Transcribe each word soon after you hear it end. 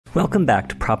Welcome back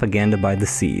to Propaganda by the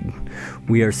Seed.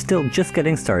 We are still just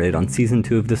getting started on Season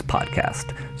 2 of this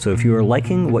podcast, so if you are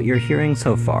liking what you're hearing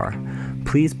so far,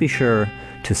 please be sure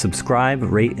to subscribe,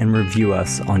 rate, and review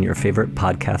us on your favorite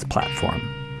podcast platform.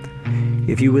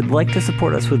 If you would like to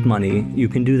support us with money, you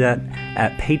can do that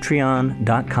at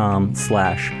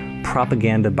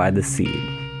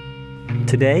patreon.com/propagandabytheseed.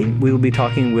 Today, we will be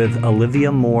talking with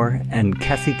Alivia Moore and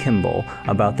Kessi Kimball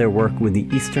about their work with the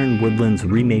Eastern Woodlands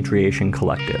Rematriation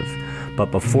Collective. But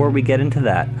before we get into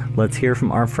that, let's hear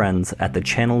from our friends at the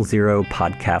Channel Zero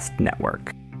Podcast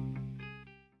Network.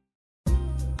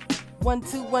 1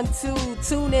 2 1 2.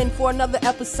 Tune in for another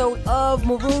episode of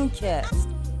Marooncast.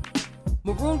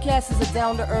 Marooncast is a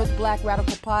down-to-earth black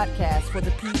radical podcast for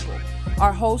the people.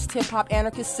 Our host, hip-hop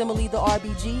anarchist Simile the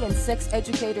RBG, and sex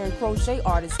educator and crochet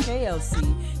artist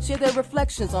KLC share their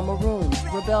reflections on maroons,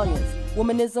 rebellions,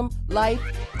 womanism, life,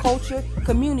 culture,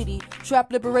 community,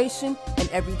 trap liberation, and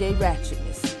everyday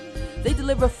ratchetness. They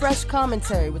deliver fresh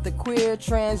commentary with a queer,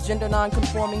 transgender,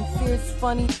 non-conforming, fierce,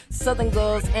 funny, Southern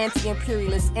girls,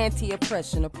 anti-imperialist,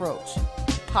 anti-oppression approach.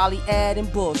 Poly-ad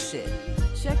and bullshit.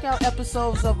 Check out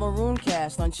episodes of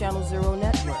Marooncast on Channel Zero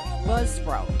Network,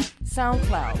 Buzzsprout,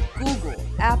 SoundCloud, Google,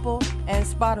 Apple, and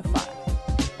Spotify.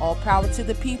 All power to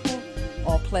the people,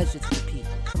 all pleasure to the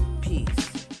people.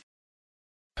 Peace.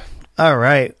 All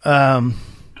right.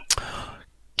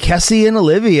 Kessi and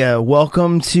Alivia,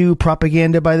 welcome to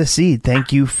Propaganda by the Seed.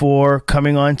 Thank you for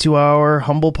coming on to our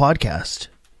humble podcast.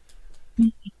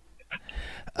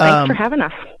 Thanks for having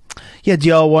us. Yeah, do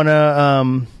y'all want to, I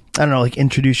don't know, like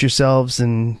introduce yourselves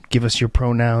and give us your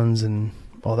pronouns and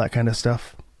all that kind of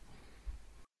stuff?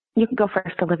 You can go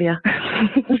first, Alivia.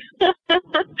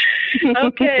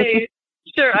 Okay,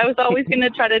 sure. I was always going to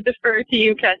try to defer to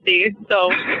you, Kessi.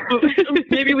 So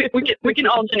maybe we can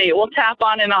alternate. We'll tap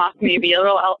on and off, maybe a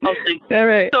little alternate. All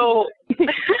right. So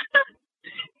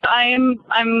I'm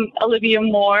Alivia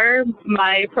Moore.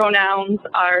 My pronouns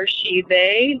are she,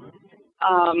 they.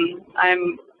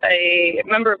 I'm a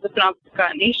member of the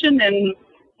Penobscot Nation and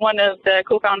one of the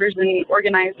co-founders and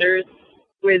organizers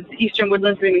with Eastern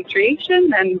Woodlands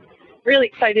Rematriation, and really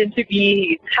excited to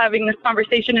be having this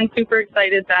conversation and super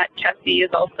excited that Kessi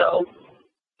is also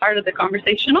part of the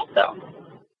conversation also.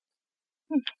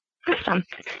 Awesome.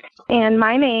 And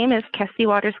my name is Kessi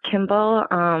Waters Kimball.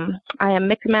 I am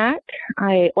Micmac.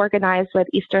 I organize with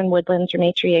Eastern Woodlands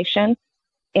Rematriation,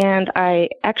 and I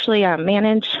actually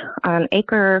manage an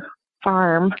acre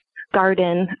farm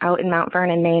garden out in Mount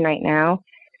Vernon, Maine right now.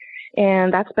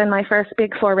 And that's been my first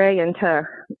big foray into,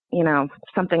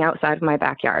 something outside of my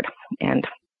backyard. And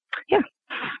yeah,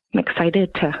 I'm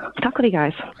excited to talk with you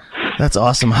guys. That's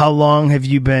awesome. How long have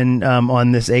you been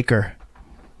on this acre?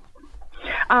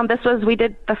 We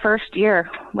did the first year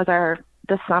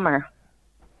this summer.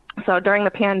 So during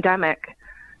the pandemic,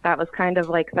 that was kind of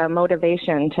like the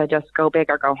motivation to just go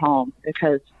big or go home,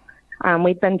 because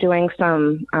we've been doing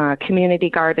some community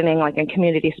gardening, like in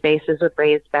community spaces with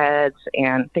raised beds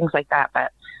and things like that,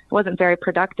 but it wasn't very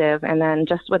productive. And then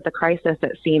just with the crisis,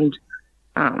 it seemed,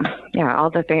 all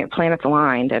the planets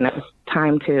aligned, and it was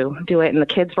time to do it. And the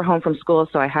kids were home from school,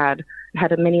 so I had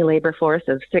a mini labor force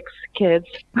of 6 kids,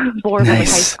 4 of them in high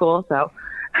school. So,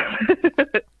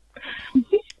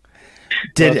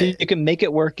 if you can make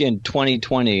it work in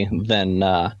 2020, then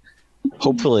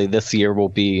hopefully this year will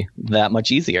be that much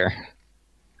easier.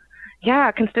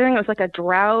 Yeah, considering it was like a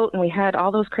drought and we had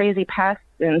all those crazy pests.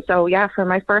 And so, yeah, for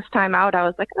my first time out, I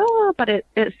was like, but it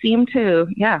seemed to,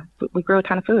 we grew a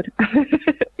ton of food.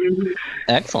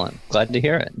 Excellent. Glad to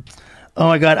hear it. Oh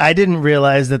my God. I didn't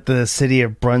realize that the city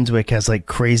of Brunswick has like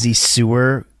crazy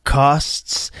sewer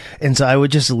costs. And so I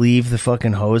would just leave the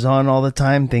fucking hose on all the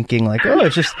time thinking like,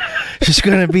 it's just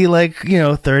going to be like,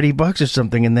 $30 or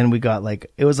something. And then we got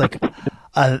it was like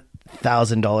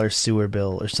 $1,000 sewer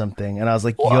bill or something, and I was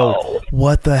like, "Yo,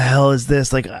 what the hell is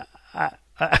this? Like,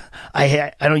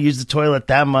 I don't use the toilet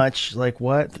that much. Like,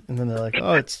 what?" And then they're like,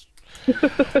 "Oh, it's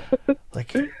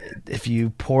like if you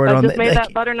pour it on just made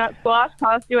that butternut squash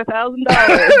cost you $1,000."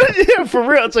 Yeah, for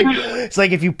real. It's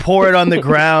like if you pour it on the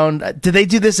ground. Do they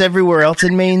do this everywhere else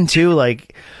in Maine too?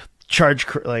 Like, charge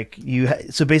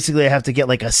so basically, I have to get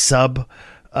like a sub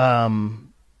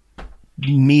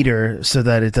meter so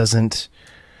that it doesn't.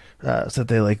 So that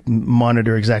they like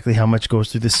monitor exactly how much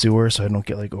goes through the sewer, so I don't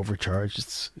get like overcharged.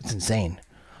 It's insane.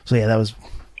 So yeah, that was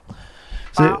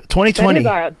 2020.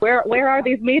 Where are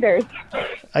these meters?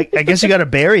 I guess you got to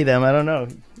bury them. I don't know.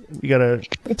 You got to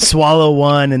swallow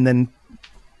one and then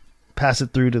pass it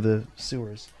through to the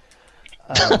sewers.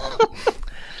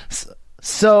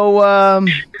 So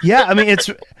yeah, I mean it's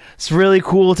really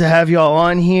cool to have y'all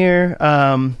on here.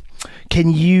 can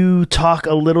you talk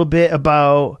a little bit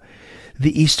about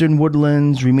the Eastern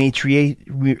Woodlands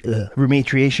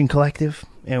Rematriation Collective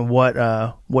and what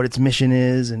its mission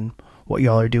is and what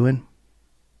y'all are doing?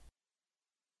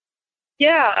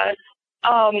 Yeah.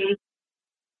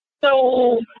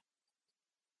 So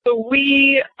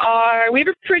we have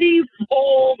a pretty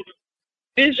bold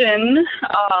vision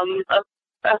of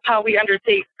how we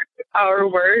undertake our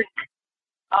work.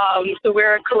 So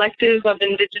we're a collective of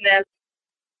Indigenous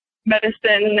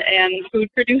medicine and food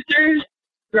producers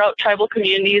throughout tribal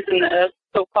communities in the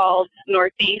so-called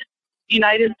Northeast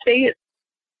United States.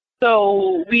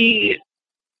 So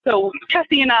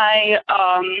Kessi and I,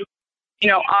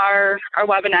 are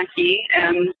Wabanaki,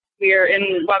 and we are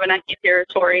in Wabanaki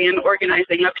territory and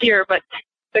organizing up here, but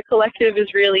the collective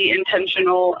is really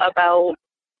intentional about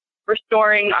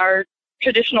restoring our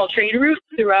traditional trade routes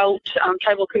throughout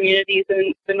tribal communities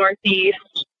in the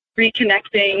Northeast,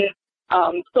 reconnecting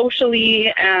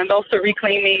socially, and also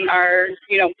reclaiming our,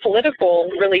 political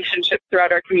relationships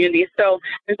throughout our communities. So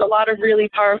there's a lot of really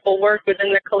powerful work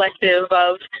within the collective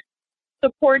of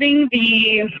supporting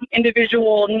the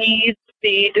individual needs,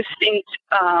 the distinct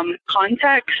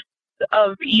context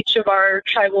of each of our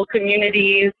tribal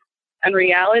communities and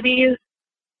realities,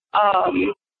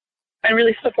 and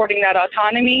really supporting that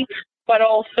autonomy, but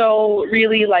also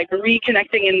really like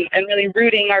reconnecting and really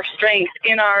rooting our strength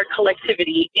in our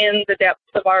collectivity, in the depths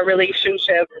of our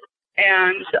relationships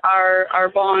and our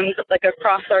bonds like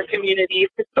across our communities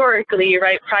historically,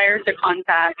 right, prior to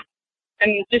contact,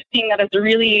 and just seeing that as a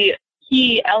really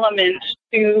key element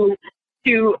to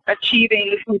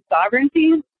achieving food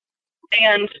sovereignty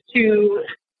and to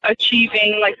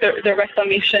achieving like the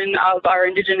reclamation of our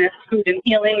Indigenous food and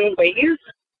healing ways.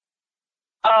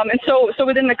 And so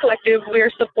within the collective, we're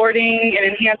supporting and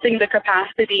enhancing the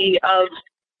capacity of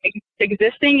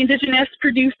existing Indigenous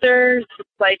producers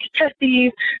like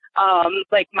Kessi,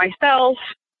 like myself,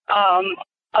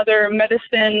 other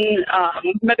medicine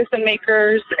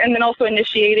makers, and then also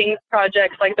initiating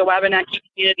projects like the Wabanaki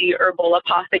Community Herbal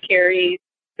Apothecary,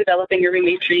 developing a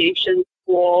rematriation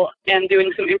school, and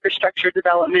doing some infrastructure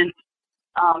development,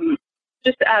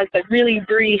 just as like really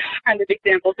brief kind of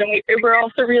examples. And we're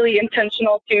also really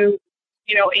intentional to,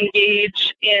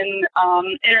 engage in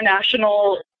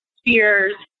international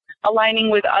spheres, aligning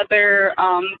with other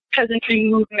peasantry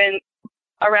movements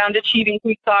around achieving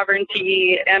food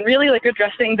sovereignty, and really like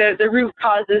addressing the root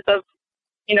causes of,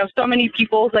 so many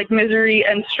people's like misery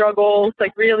and struggles,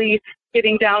 like really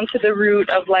getting down to the root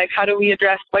of like, how do we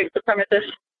address white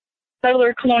supremacist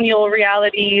settler colonial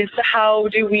realities? How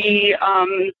do we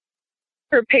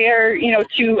prepare,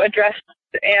 to address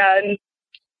and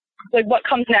like what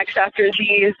comes next after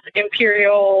these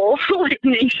imperial like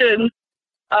nations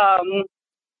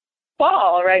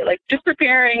fall, right? Like just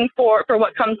preparing for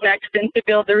what comes next and to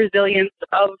build the resilience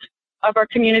of our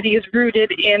communities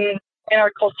rooted in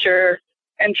our culture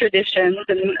and traditions.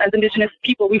 And as Indigenous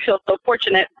people, we feel so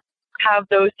fortunate to have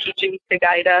those teachings to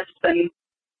guide us. And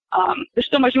there's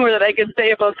so much more that I could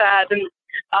say about that. And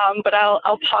but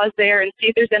I'll pause there and see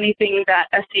if there's anything that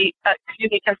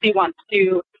Kessi wants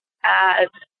to add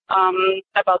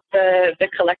about the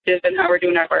collective and how we're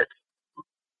doing our work.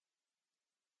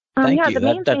 Thank you.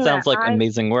 That sounds like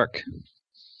amazing work.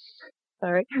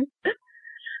 Sorry.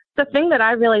 The thing that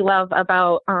I really love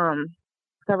about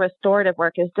the restorative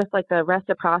work is just like the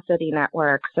reciprocity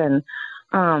networks and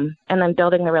then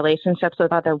building the relationships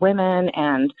with other women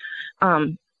and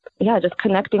just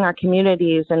connecting our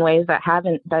communities in ways that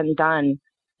haven't been done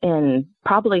in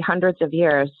probably hundreds of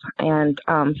years, and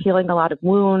healing a lot of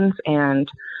wounds. And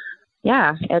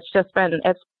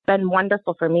it's been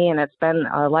wonderful for me, and it's been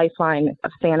a lifeline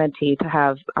of sanity to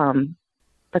have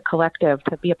the collective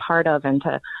to be a part of and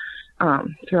to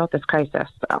throughout this crisis.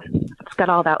 So it's got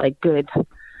all that like good,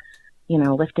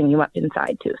 lifting you up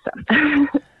inside too. So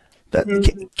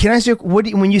can I ask you,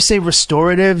 when you say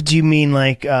restorative, do you mean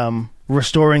like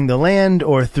restoring the land,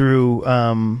 or through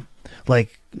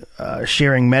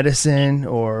sharing medicine,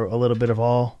 or a little bit of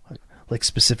all? Like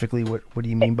specifically, what do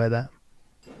you mean by that?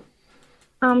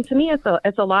 To me,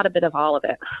 it's a lot of bit of all of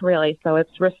it, really. So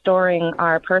it's restoring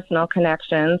our personal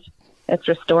connections. It's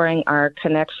restoring our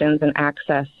connections and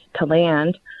access to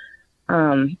land.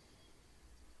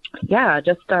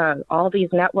 Just all these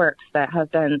networks that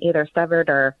have been either severed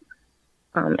or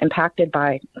impacted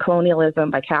by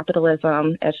colonialism, by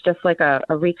capitalism. It's just like a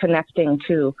reconnecting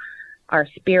to our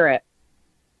spirit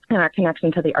and our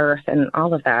connection to the earth and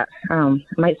all of that.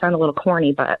 It might sound a little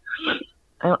corny, but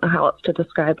I don't know how else to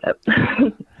describe it.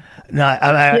 No,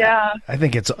 I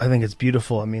think it's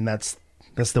beautiful. I mean, that's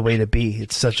the way to be.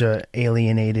 It's such a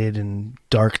alienated and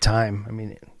dark time. I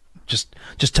mean,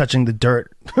 just touching the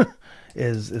dirt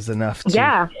is enough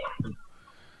to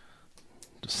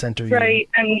center you. Right.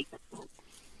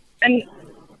 And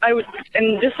I would,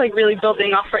 and just like really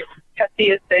building off what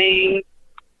Kessi is saying,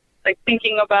 like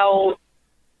thinking about,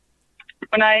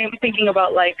 when I'm thinking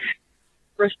about like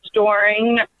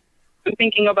restoring, I'm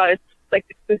thinking about it's like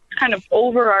this kind of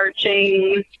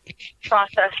overarching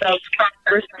process of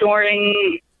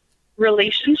restoring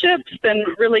relationships, and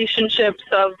relationships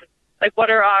of like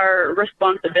what are our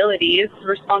responsibilities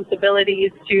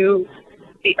to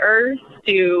the earth,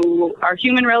 to our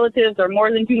human relatives or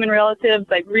more than human relatives,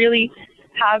 like really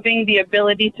having the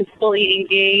ability to fully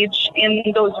engage in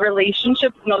those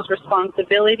relationships and those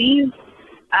responsibilities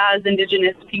as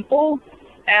Indigenous people.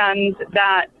 And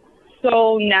that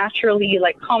so naturally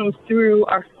like comes through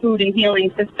our food and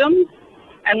healing systems.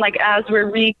 And like as we're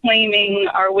reclaiming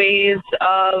our ways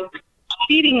of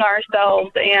feeding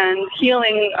ourselves and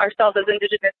healing ourselves as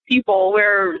Indigenous people,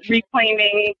 we're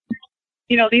reclaiming,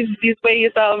 you know, these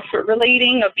ways of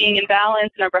relating, of being in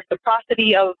balance, and of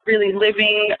reciprocity, of really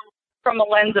living from a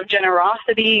lens of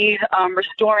generosity,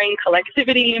 restoring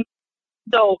collectivity.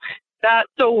 So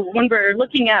when we're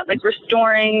looking at like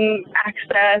restoring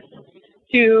access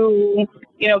to,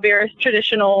 you know, various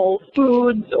traditional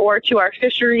foods, or to our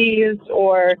fisheries,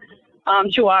 or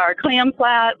to our clam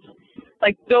flats,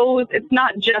 like those, it's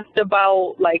not just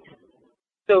about like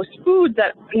those foods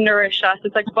that nourish us.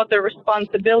 It's like about the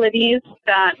responsibilities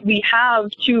that we have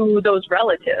to those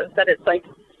relatives, that it's like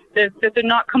that they're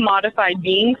not commodified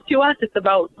beings to us. It's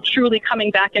about truly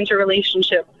coming back into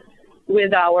relationship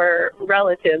with our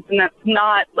relatives. And that's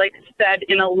not like said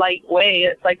in a light way.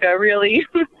 It's like a really,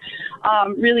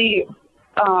 really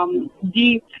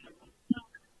deep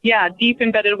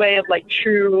embedded way of like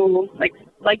true,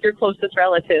 like your closest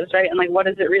relatives, right? And like, what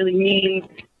does it really mean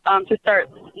to start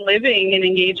living and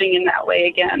engaging in that way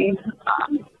again?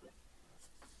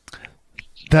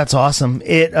 That's awesome.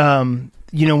 It,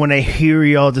 you know, when I hear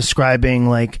y'all describing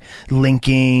like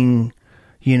linking,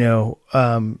 you know,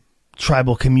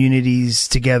 tribal communities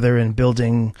together and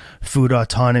building food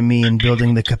autonomy and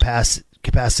building the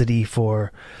capacity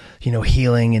for, you know,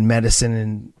 healing and medicine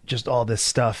and just all this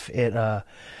stuff, it,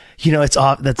 you know,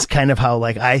 that's kind of how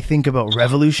like I think about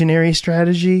revolutionary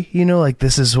strategy, you know, like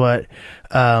this is what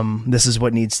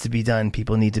needs to be done.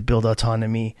 People need to build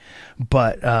autonomy,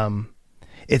 but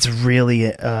it's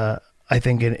really I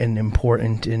think an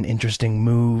important and interesting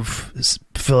move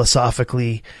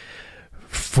philosophically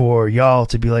for y'all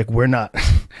to be like, we're not,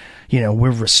 you know,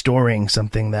 we're restoring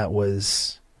something that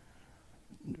was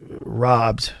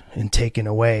robbed and taken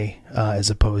away, as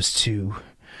opposed to,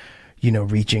 you know,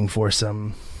 reaching for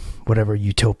some whatever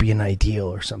utopian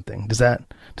ideal or something. Does that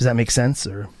make sense?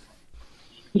 Or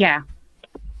Yeah,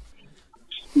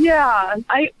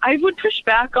 I would push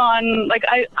back on, like,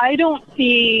 I don't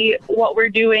see what we're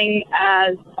doing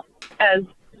as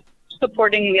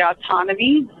supporting the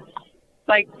autonomy,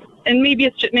 like, and maybe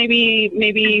it's just,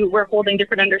 maybe we're holding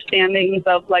different understandings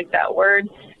of like that word,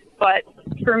 but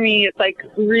for me it's like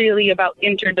really about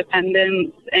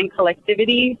interdependence and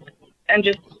collectivity, and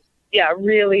just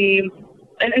really,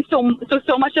 and so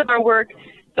much of our work,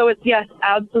 so it's, yes,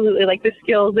 absolutely, like the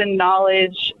skills and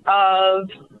knowledge of,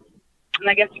 and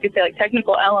I guess you could say like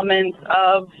technical elements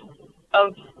of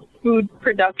food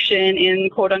production in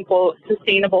quote unquote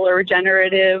sustainable or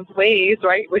regenerative ways,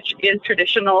 right? Which is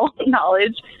traditional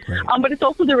knowledge. Right. But it's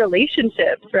also the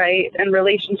relationships, right? And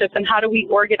relationships, and how do we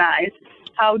organize?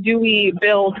 How do we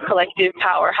build collective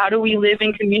power? How do we live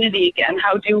in community again?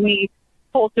 How do we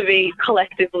cultivate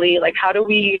collectively? Like, how do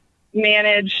we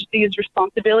manage these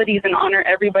responsibilities and honor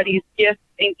everybody's gifts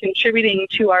in contributing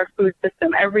to our food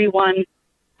system? Everyone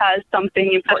has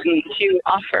something important to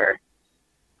offer.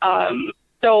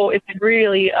 So it's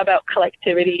really about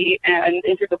collectivity and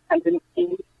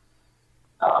interdependency,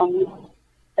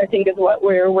 I think is what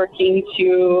we're working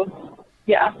to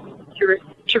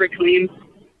reclaim.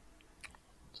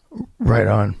 Right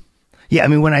on. Yeah, I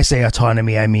mean, when I say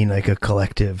autonomy, I mean like a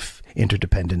collective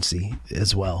interdependency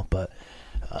as well, but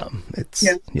it's,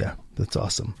 that's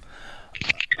awesome.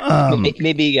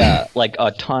 Maybe like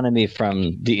autonomy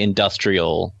from the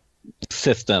industrial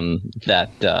system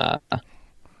that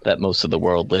most of the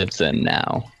world lives in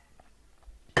now.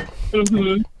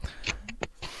 Mm-hmm.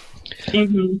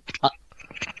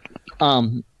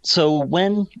 Mm-hmm. So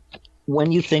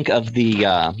when you think of the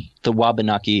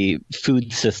Wabanaki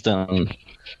food system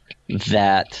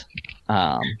that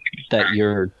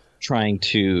you're trying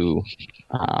to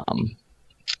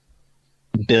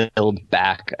build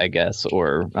back, I guess,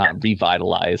 or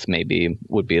revitalize maybe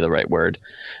would be the right word.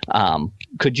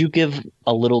 Could you give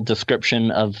a little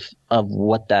description of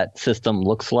what that system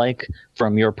looks like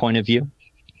from your point of view?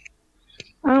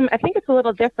 I think it's a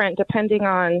little different depending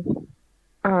on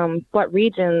what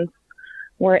regions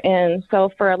we're in.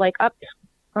 So for like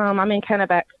I'm in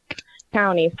Kennebec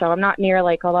County, so I'm not near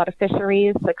like a lot of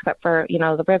fisheries except for,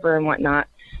 the river and whatnot.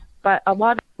 But a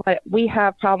lot of what we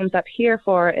have problems up here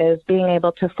for is being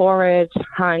able to forage,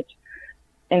 hunt,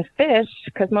 and fish,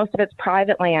 because most of it's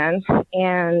private land.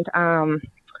 And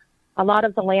a lot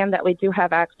of the land that we do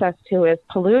have access to is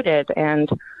polluted, and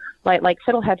like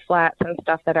Fiddlehead Flats and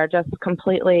stuff that are just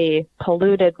completely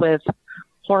polluted with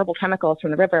horrible chemicals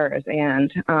from the rivers.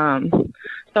 And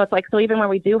so it's like, so even when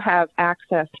we do have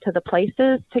access to the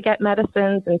places to get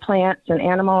medicines and plants and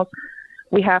animals,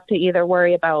 we have to either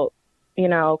worry about,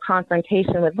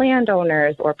 confrontation with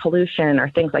landowners or pollution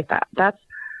or things like that. That's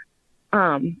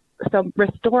so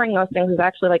restoring those things is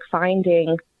actually like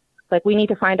finding, like we need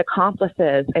to find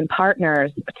accomplices and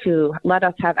partners to let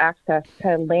us have access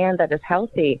to land that is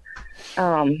healthy.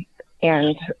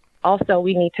 And also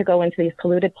we need to go into these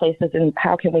polluted places and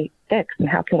how can we fix and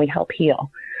how can we help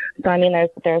heal? So, I mean,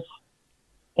 there's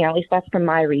at least that's from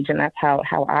my region. That's how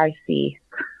I see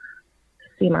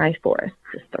my forest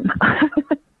system.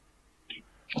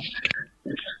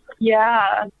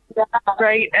 Yeah,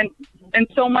 right. And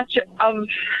so much of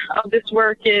this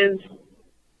work is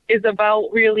about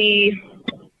really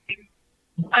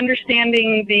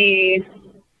understanding the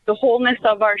wholeness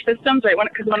of our systems, right?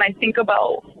 Because when I think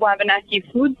about Wabanaki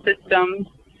food systems,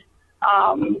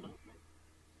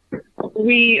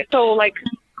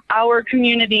 our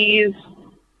communities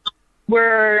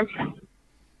were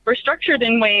structured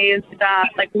in ways that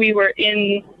like we were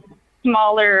in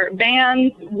smaller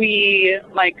bands. We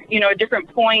at different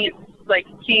points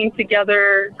came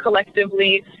together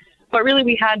collectively, but really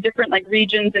we had different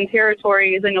regions and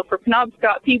territories. I know for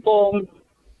Penobscot people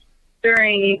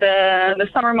during the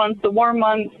summer months, the warm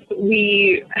months,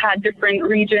 we had different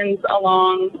regions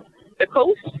along the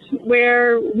coast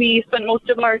where we spent most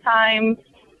of our time,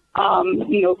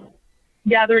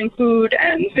 gathering food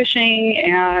and fishing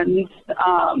and,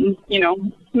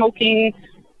 smoking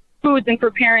foods and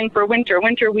preparing for winter.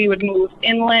 Winter, we would move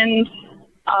inland,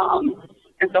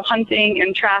 and so hunting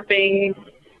and trapping.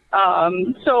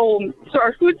 So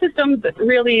our food systems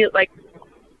really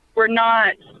were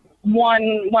not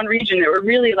one region. They were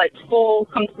really full,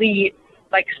 complete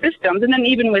systems. And then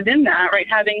even within that, right,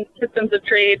 having systems of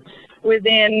trade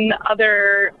within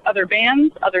other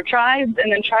bands, other tribes,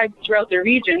 and then tribes throughout the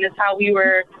region is how we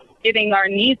were getting our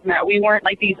needs met. We weren't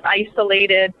these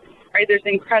isolated, right? There's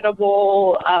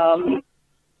incredible, I'm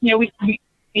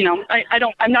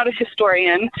not a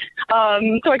historian,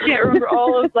 so I can't remember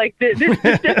all of the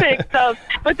specifics of,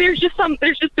 but there's just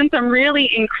been some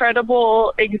really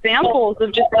incredible examples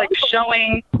of just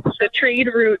showing the trade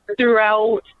routes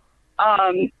throughout,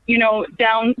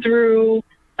 down through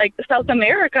South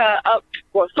America up,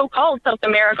 so-called South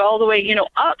America, all the way,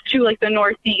 up to the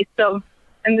northeast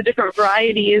and the different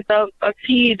varieties of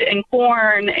feed and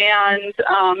corn and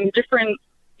different,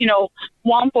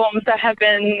 wampums that have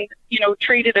been,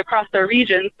 traded across our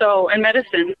region. So, and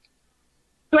medicine.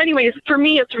 So anyways, for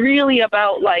me, it's really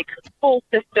about full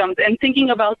systems and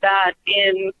thinking about that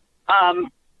in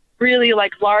really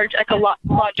large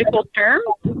ecological terms,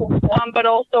 but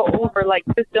also over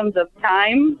systems of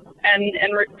time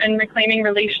and reclaiming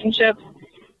relationships.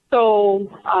 So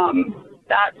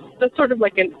that's sort of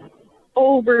an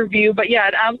overview, but yeah,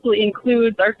 it absolutely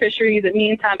includes our fisheries. It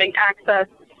means having access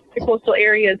to coastal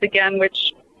areas again,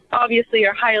 which obviously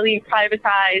are highly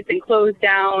privatized and closed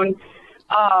down,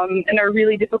 and are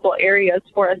really difficult areas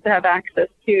for us to have access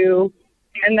to.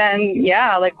 And then,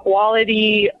 yeah,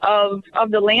 quality of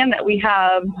the land that we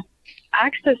have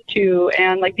access to,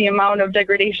 and the amount of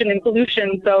degradation and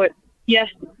pollution. So it's, yes,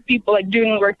 people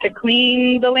doing work to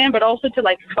clean the land, but also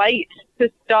to fight to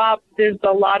stop. There's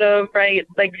a lot of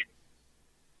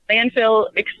landfill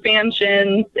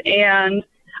expansions and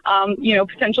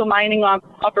potential mining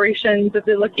operations that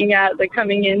they're looking at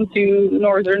coming into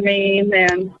northern Maine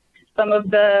and some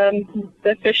of the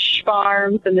fish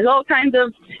farms, and there's all kinds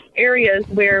of areas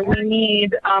where we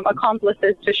need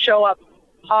accomplices to show up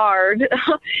hard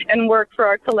and work for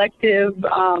our collective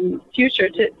future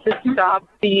to stop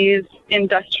these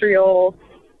industrial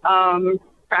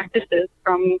practices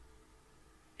from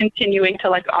continuing to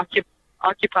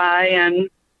occupy and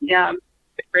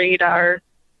degrade our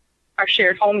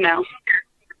shared home now.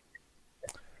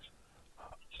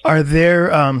 Are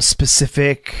there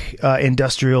specific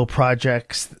industrial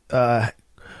projects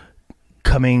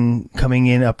coming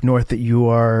in up north that you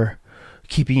are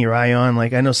keeping your eye on?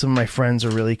 Like, I know some of my friends are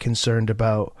really concerned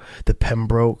about the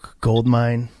Pembroke gold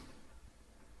mine.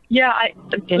 Yeah,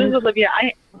 this is Olivia.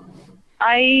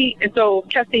 So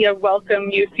Kessi, I welcome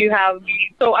you if you have.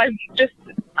 So I'm just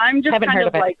kind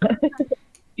of like,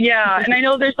 yeah, and I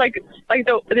know there's there's like, I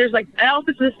don't know if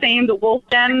it's the same, the Wolf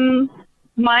Den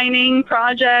mining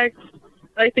project.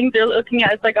 I think they're looking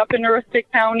at, it's like up in Aroostook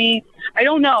County. I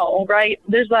don't know, right?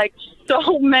 There's like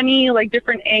so many like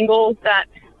different angles that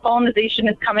colonization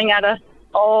is coming at us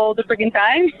all the freaking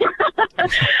time.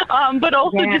 But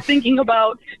also just thinking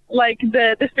about like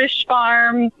the fish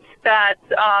farm that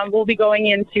will be going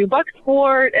into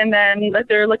Bucksport, and then that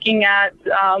they're looking at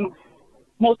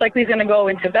most likely is going to go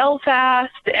into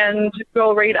Belfast and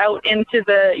go right out into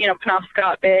the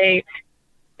Penobscot Bay.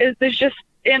 There's just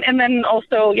and then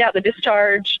also the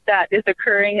discharge that is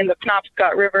occurring in the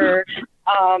Penobscot River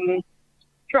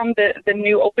from the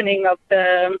new opening of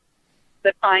the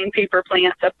fine paper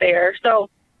plants up there. So,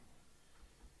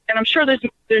 and I'm sure there's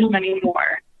many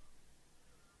more.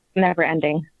 Never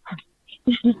ending.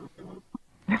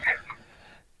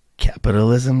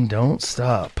 Capitalism don't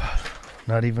stop.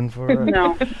 Not even for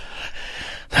no.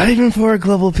 Not even for a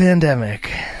global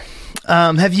pandemic.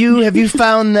 Have you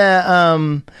found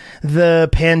that the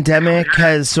pandemic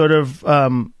has sort of I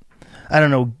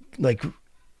don't know, like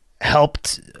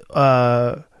helped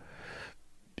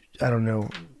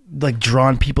like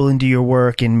drawn people into your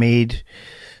work and made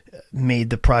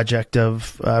the project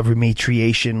of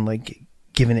rematriation, like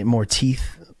giving it more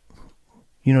teeth?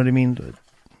 You know what I mean?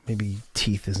 Maybe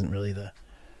teeth isn't really the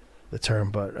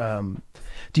term, but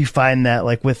do you find that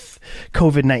like with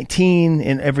COVID-19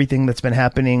 and everything that's been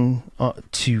happening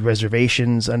to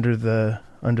reservations under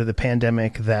the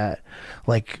pandemic, that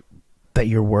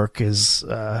your work is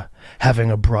having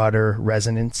a broader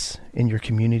resonance in your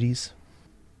communities?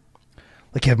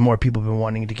 Like, have more people been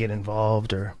wanting to get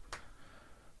involved, or?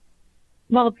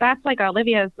 Well, that's like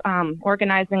Olivia's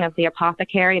organizing of the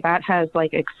apothecary. That has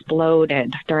like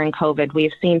exploded during COVID.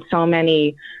 We've seen so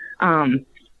many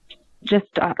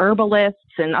herbalists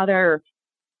and other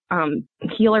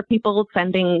healer people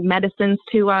sending medicines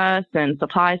to us and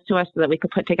supplies to us so that we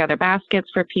could put together baskets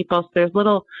for people. So there's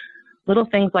little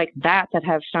things like that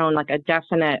have shown like a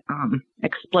definite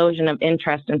explosion of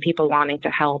interest in people wanting to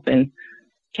help and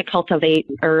to cultivate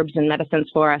herbs and medicines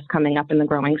for us coming up in the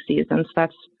growing season. So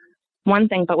that's one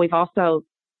thing, but we've also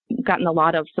gotten a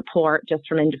lot of support just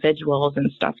from individuals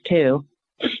and stuff too.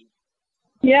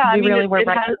 Yeah, we really were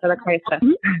ready for the crisis.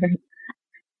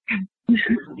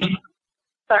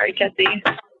 Sorry, Kessi.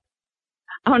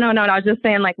 Oh, no. I was just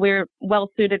saying, like, we're well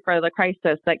suited for the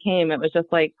crisis that came. It was just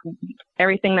like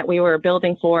everything that we were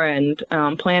building for and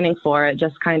planning for, it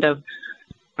just kind of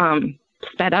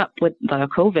sped up with the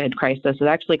COVID crisis. It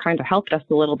actually kind of helped us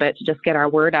a little bit to just get our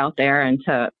word out there and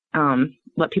to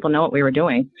let people know what we were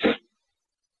doing.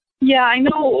 Yeah, I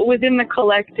know within the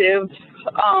collective,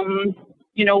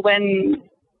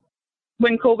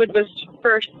 when COVID was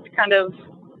first kind of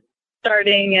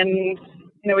starting, and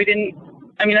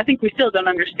I think we still don't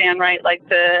understand, right, like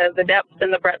the depth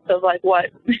and the breadth of like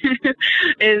what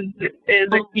is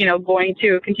going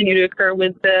to continue to occur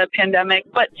with the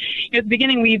pandemic. But at the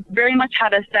beginning, we very much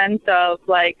had a sense of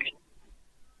like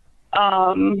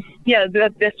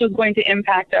that this was going to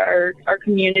impact our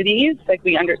communities. Like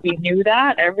we knew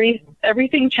that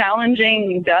everything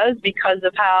challenging does because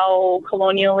of how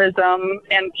colonialism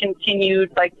and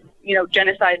continued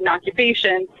genocide and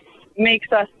occupation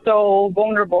makes us so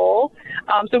vulnerable.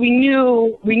 So we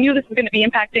knew this was going to be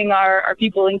impacting our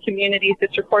people and communities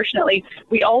disproportionately.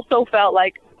 We also felt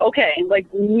like, okay, like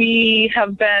we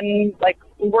have been like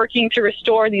working to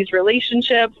restore these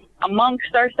relationships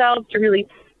amongst ourselves to really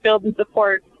build and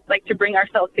support, like to bring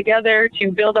ourselves together,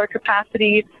 to build our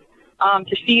capacity,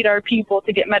 to feed our people,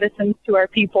 to get medicines to our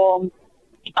people.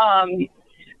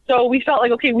 So we felt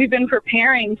like, okay, we've been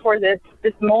preparing for this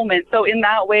moment. So in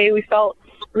that way, we felt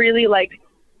really like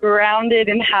grounded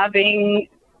in having,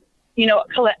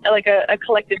 a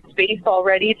collective space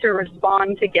already to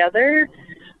respond together.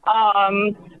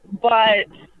 But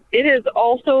it has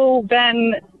also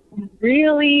been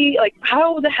really like,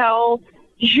 how the hell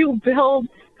do you build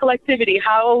collectivity?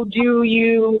 How do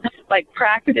you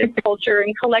practice culture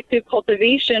and collective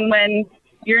cultivation when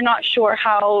you're not sure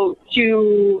how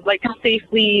to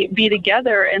safely be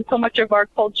together? And so much of our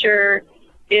culture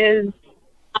is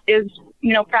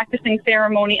practicing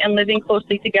ceremony and living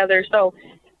closely together. So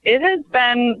it has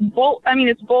been both. I mean,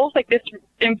 it's both like this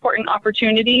important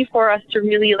opportunity for us to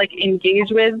really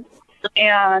engage with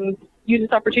and use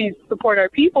this opportunity to support our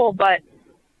people. But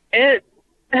it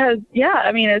has,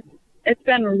 it's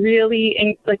been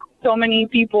really, like, so many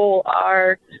people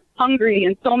are hungry,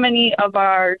 and so many of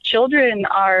our children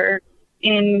are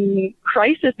in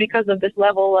crisis because of this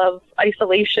level of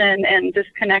isolation and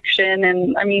disconnection.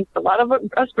 And I mean, a lot of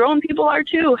us grown people are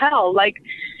too. Hell, like,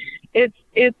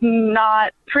 it's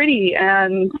not pretty,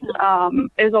 and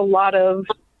there's a lot of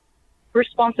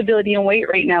responsibility and weight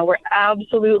right now. We're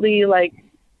absolutely, like,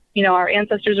 you know, our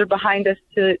ancestors are behind us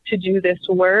to do this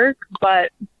work,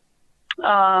 but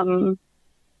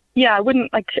yeah,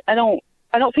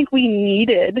 I don't think we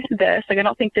needed this. Like, I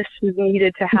don't think this was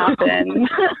needed to happen.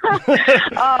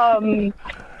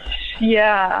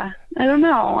 Yeah, I don't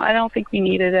know. I don't think we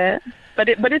needed it, but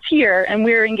it's here, and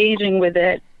we're engaging with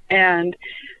it. And,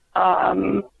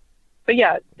 but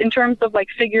yeah, in terms of, like,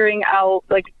 figuring out,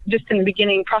 like, just in the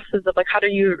beginning process of, like, how do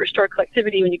you restore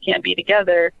collectivity when you can't be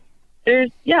together?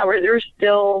 We're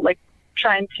still, like,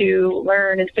 trying to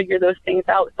learn and figure those things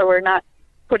out, so we're not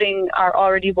putting our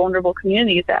already vulnerable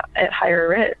communities at higher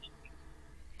risk.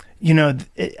 You know,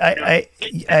 I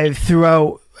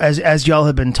throughout, as y'all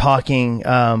have been talking,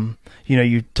 you know,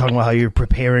 you're talking about how you're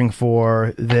preparing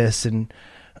for this, and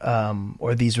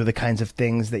or these were the kinds of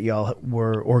things that y'all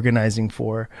were organizing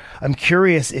for. I'm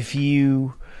curious if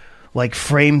you, like,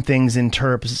 frame things in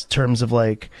terms of,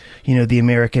 like, you know, the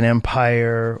American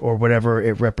Empire or whatever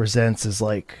it represents as,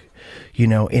 like, you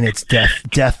know, in its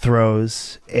death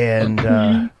throes, and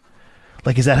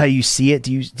like, is that how you see it?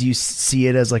 Do you see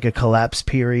it as, like, a collapse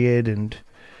period, and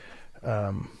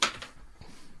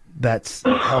that's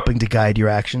helping to guide your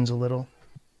actions a little?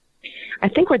 I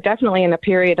think we're definitely in a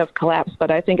period of collapse, but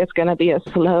I think it's going to be a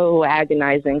slow,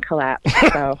 agonizing collapse.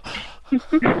 So.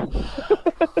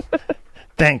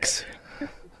 Thanks.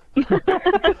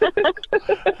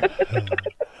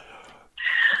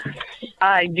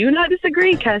 I do not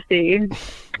disagree, Kessi.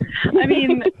 I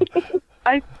mean,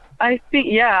 I think,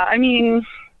 yeah, I mean,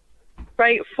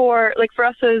 right, for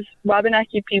us as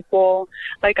Wabanaki people,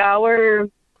 like, our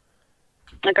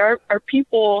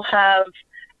people have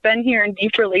been here in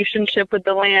deep relationship with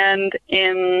the land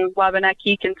in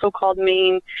Wabanaki and so-called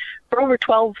Maine for over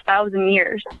 12,000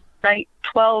 years, right?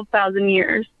 12,000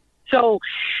 years. So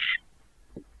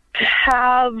to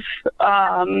have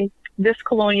this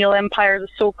colonial empire, the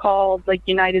so-called, like,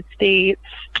 United States,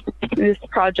 this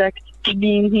project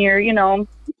being here, you know,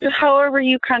 however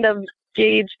you kind of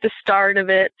gauge the start of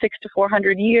it, 600 to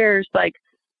 400 years, like,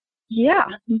 yeah,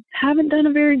 haven't done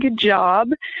a very good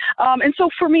job. And so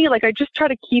for me, like, I just try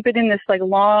to keep it in this, like,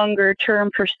 longer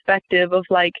term perspective of,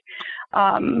 like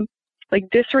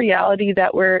this reality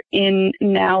that we're in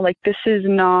now. Like, this is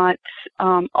not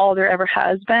all there ever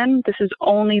has been. This is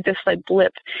only this, like,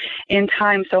 blip in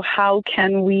time. So how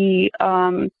can we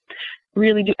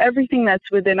really do everything that's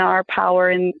within our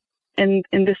power in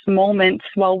this moment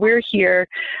while we're here,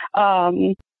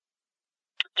 to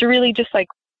really just, like,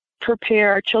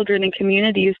 prepare our children and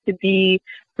communities to be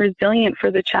resilient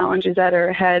for the challenges that are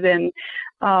ahead, and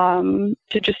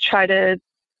to just try to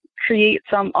create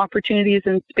some opportunities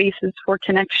and spaces for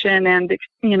connection and,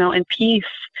 you know, and peace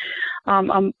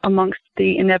amongst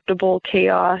the inevitable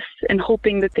chaos, and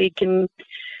hoping that they can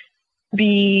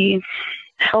be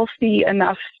healthy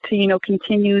enough to, you know,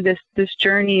 continue this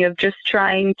journey of just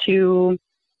trying to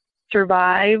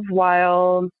survive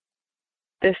while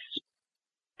this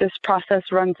process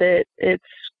runs its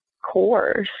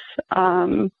course.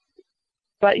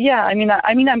 But yeah, I mean,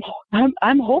 I'm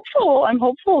hopeful. I'm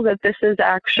hopeful that this is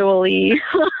actually,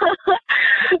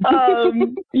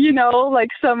 you know,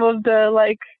 like, some of the,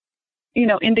 like, you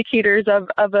know, indicators of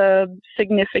a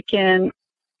significant.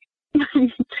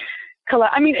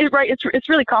 I mean, it's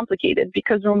really complicated,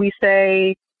 because when we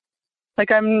say, like,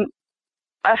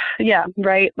 yeah,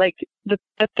 right, like, the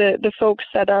folks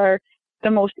that are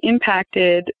the most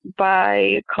impacted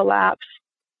by collapse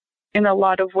in a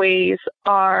lot of ways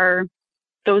are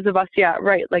those of us, yeah,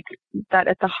 right, like, that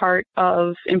at the heart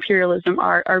of imperialism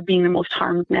are being the most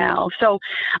harmed now. So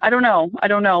I don't know I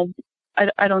don't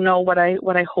know what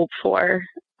I hope for.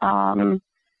 I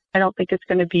don't think it's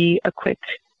going to be a quick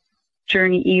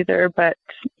journey either, but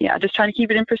yeah, just trying to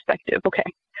keep it in perspective. Okay,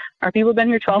 our people have been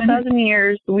here 12,000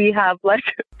 years. We have, like,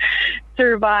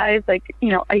 survived, like, you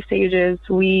know, ice ages.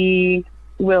 We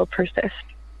will persist.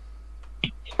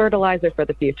 Fertilizer for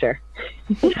the future.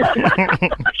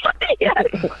 Yes.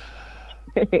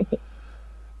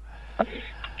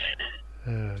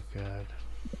 Oh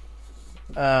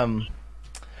God.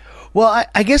 Well,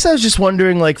 I guess I was just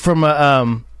wondering, like, from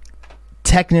a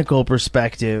technical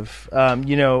perspective,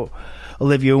 you know,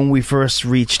 Alivia, when we first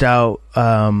reached out,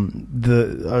 I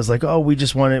was like, oh, we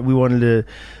wanted to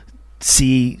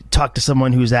talk to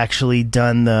someone who's actually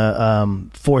done the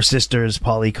Three Sisters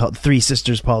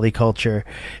polyculture,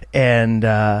 and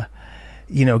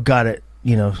got it,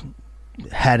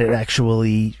 had it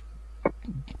actually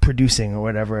producing or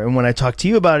whatever. And when I talked to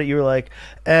you about it, you were like,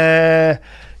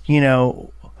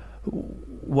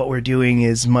 what we're doing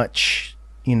is much,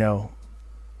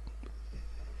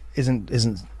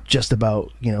 isn't just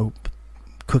about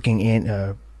cooking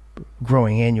and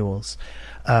growing annuals.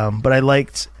 But I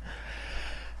liked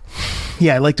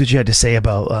what you had to say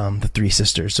about the Three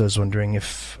Sisters. So I was wondering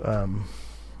if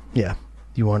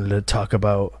you wanted to talk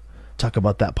about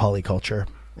that polyculture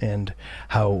and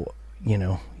how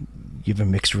you have a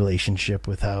mixed relationship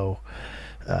with how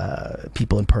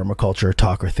people in permaculture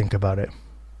talk or think about it.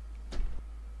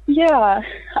 Yeah,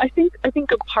 I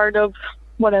think a part of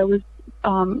what I was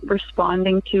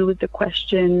responding to was the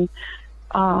question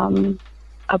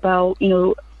about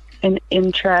an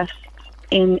interest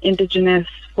in Indigenous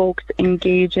folks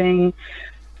engaging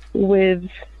with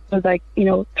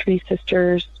Three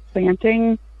Sisters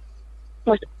planting.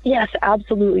 Which, yes,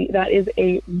 absolutely, that is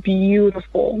a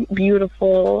beautiful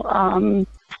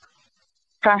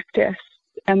practice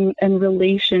and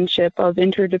relationship of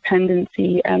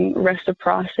interdependency and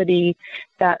reciprocity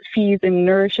that feeds and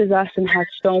nourishes us and has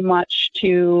so much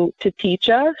to teach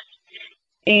us,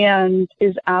 and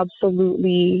is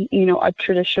absolutely a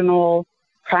traditional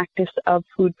practice of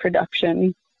food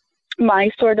production. My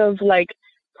sort of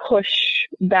push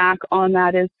back on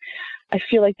that is I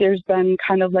feel like there's been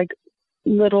kind of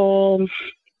little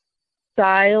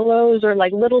silos or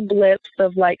little blips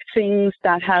of things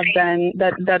that have been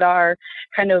that are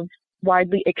kind of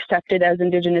widely accepted as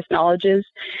Indigenous knowledges,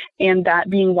 and that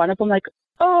being one of them.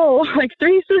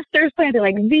 Three Sisters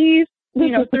planting these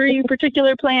three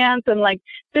particular plants, and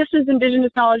this is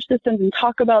Indigenous knowledge systems, and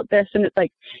talk about this, and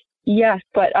it's yes,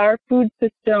 but our food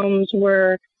systems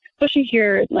were, especially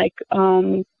here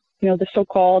the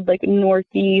so-called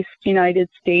Northeast United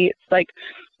States,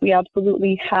 we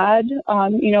absolutely had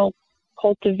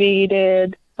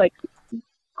cultivated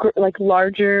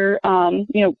larger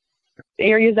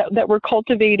areas that were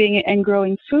cultivating and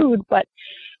growing food, but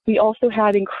we also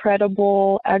had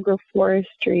incredible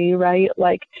agroforestry, right?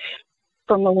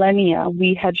 For millennia,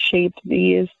 we had shaped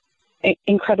these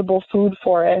incredible food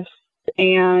forests,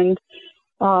 and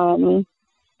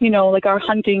our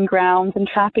hunting grounds and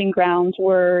trapping grounds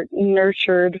were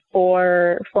nurtured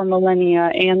for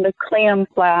millennia, and the clam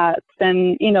flats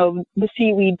and the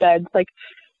seaweed beds,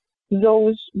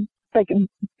 those,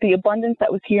 the abundance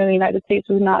that was here in the United States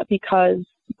was not because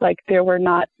there were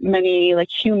not many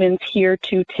humans here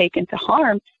to take and to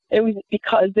harm. It was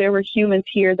because there were humans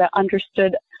here that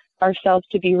understood ourselves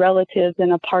to be relatives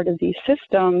and a part of these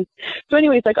systems. So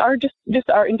anyways, our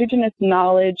Indigenous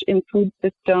knowledge in food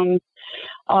systems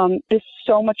is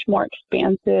so much more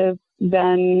expansive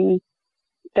than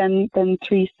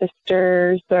Three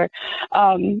Sisters, or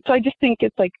so I just think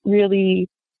it's really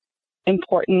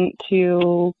important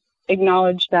to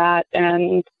acknowledge that,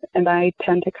 and I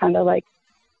tend to kind of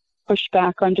push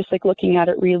back on just looking at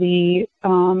it really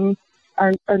our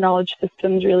knowledge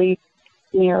systems really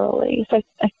narrowly. So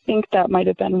I think that might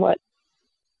have been what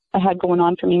I had going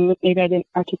on for me. Maybe I didn't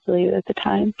articulate it at the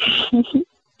time.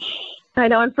 I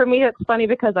know, and for me it's funny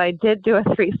because I did do a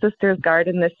Three Sisters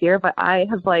garden this year, but I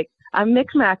have I'm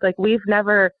mixed-mac. We've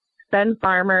never been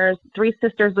farmers. Three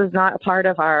Sisters was not a part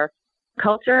of our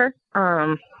culture.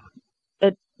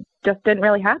 It just didn't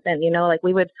really happen,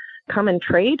 we would come and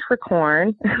trade for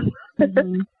corn,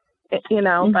 mm-hmm.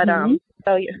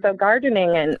 But so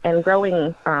gardening and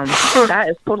growing, that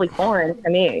is totally foreign to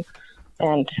me.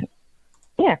 And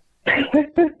yeah.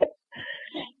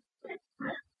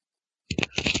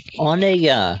 On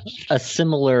a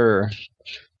similar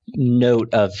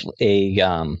note of a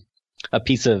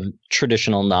piece of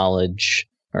traditional knowledge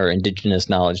or Indigenous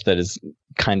knowledge that is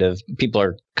kind of people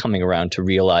are coming around to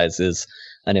realize is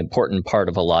an important part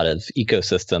of a lot of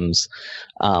ecosystems.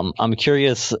 I'm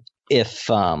curious if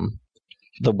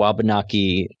the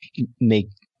Wabanaki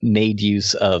made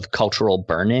use of cultural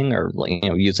burning, or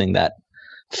using that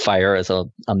fire as a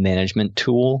management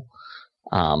tool,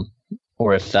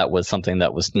 or if that was something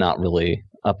that was not really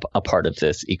a part of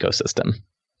this ecosystem.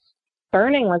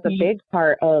 Burning was a big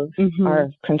part of mm-hmm. our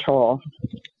control.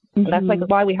 Mm-hmm. That's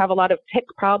why we have a lot of tick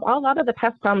problems. A lot of the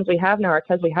pest problems we have now are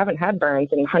because we haven't had burns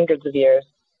in hundreds of years.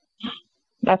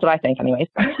 That's what I think, anyways.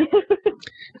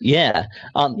 Yeah.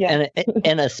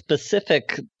 And a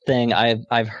specific thing,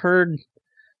 I've heard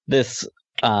this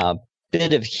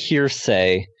bit of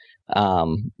hearsay,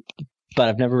 but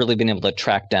I've never really been able to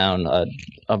track down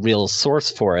a real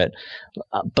source for it.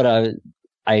 But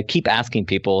I keep asking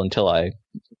people until I,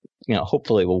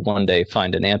 hopefully will one day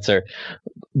find an answer.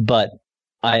 But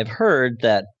I have heard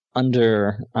that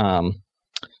under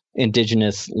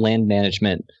Indigenous land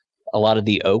management, a lot of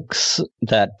the oaks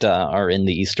that are in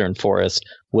the eastern forest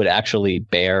would actually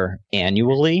bear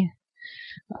annually,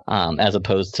 as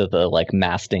opposed to the like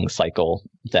masting cycle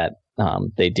that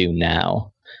they do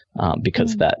now,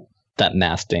 because that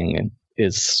masting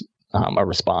is a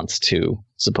response to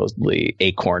supposedly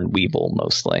acorn weevil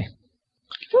mostly.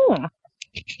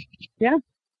 Yeah.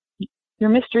 Your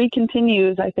mystery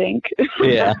continues, I think.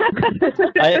 Yeah.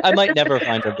 I might never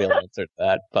find a real answer to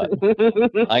that, but I'm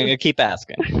going to keep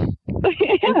asking.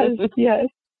 Yes.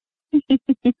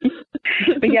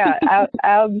 But yeah,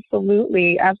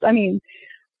 absolutely.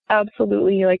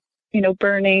 Absolutely. Like,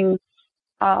 burning,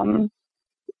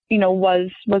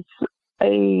 was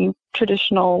a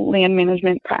traditional land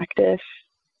management practice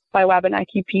by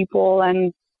Wabanaki people.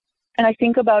 And I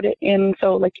think about it in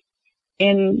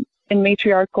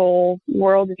matriarchal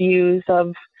worldviews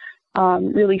of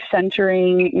really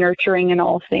centering, nurturing in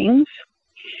all things.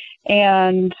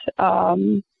 And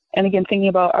again, thinking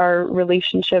about our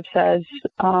relationships as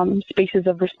spaces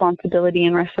of responsibility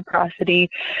and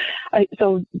reciprocity.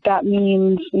 So that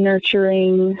means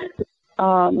nurturing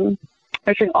all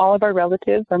of our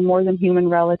relatives, our more than human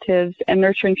relatives, and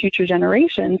nurturing future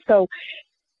generations. So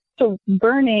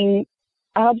burning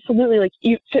absolutely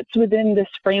it fits within this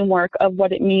framework of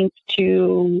what it means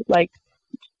to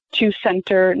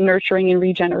center nurturing and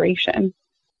regeneration,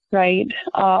 right?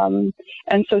 And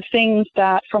so things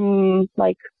that from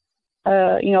a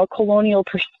colonial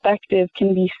perspective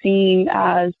can be seen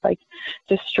as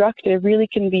destructive really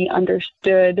can be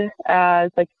understood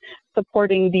as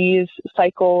supporting these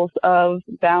cycles of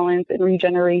balance and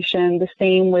regeneration. The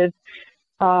same with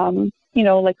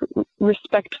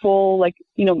respectful,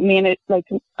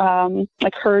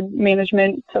 herd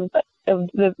management of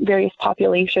the various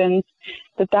populations,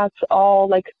 that's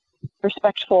all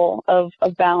respectful of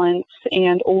balance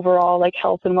and overall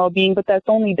health and well-being. But that's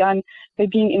only done by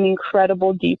being in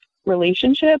incredible deep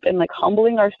relationship and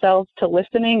humbling ourselves to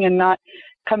listening and not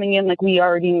coming in we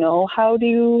already know how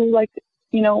to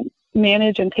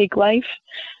manage and take life.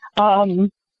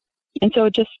 And so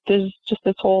there's just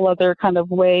this whole other kind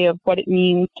of way of what it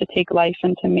means to take life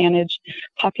and to manage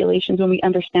populations when we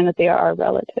understand that they are our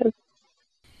relatives.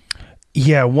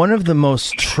 Yeah, one of the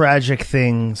most tragic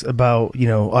things about,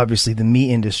 obviously the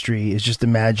meat industry is just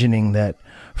imagining that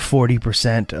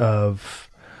 40% of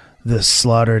the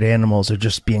slaughtered animals are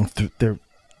just being they're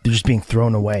just being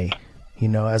thrown away,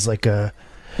 as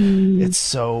it's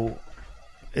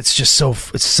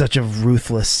such a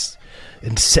ruthless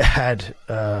and sad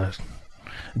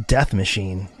death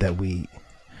machine that we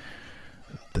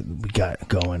got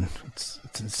going. It's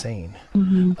insane.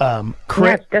 Mm-hmm.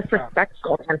 It's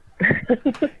disrespectful.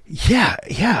 yeah.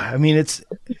 I mean, it's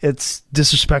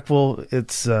disrespectful.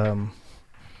 It's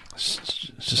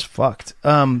just fucked.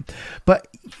 But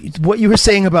what you were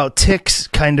saying about ticks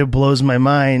kind of blows my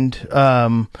mind.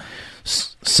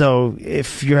 So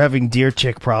if you're having deer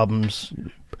tick problems,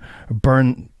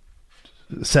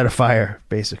 set a fire,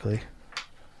 basically.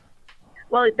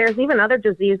 Well, there's even other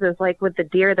diseases with the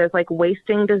deer. There's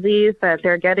wasting disease that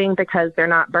they're getting because they're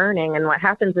not burning. And what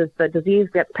happens is the disease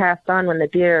gets passed on when the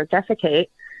deer defecate.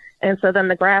 And so then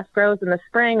the grass grows in the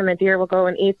spring and the deer will go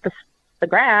and eat the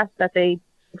grass that they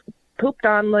pooped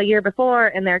on the year before.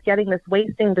 And they're getting this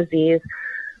wasting disease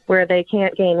where they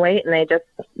can't gain weight and they just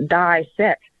die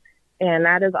sick. And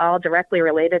that is all directly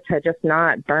related to just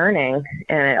not burning.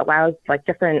 And it allows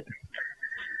different,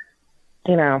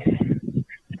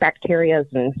 bacteria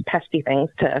and pesky things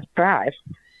to thrive.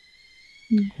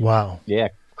 Wow. Yeah,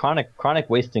 chronic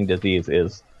wasting disease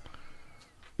is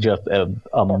just a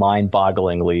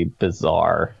mind-bogglingly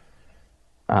bizarre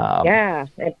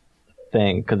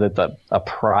thing, because it's a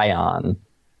prion,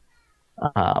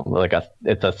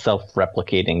 it's a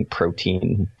self-replicating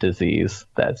protein disease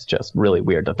that's just really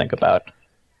weird to think about.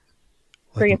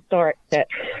 Prehistoric shit.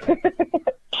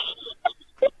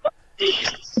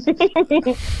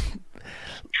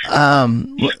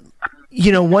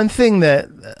 One thing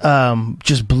that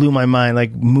just blew my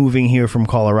mind, moving here from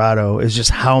Colorado, is just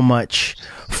how much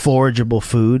forageable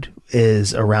food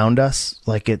is around us.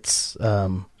 It's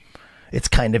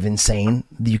kind of insane.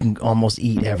 You can almost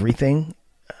eat everything.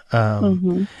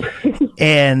 And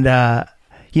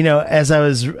as I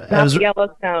was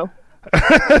yellow snow.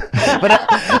 But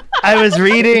I was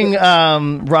reading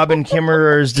Robin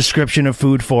Kimmerer's description of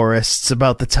food forests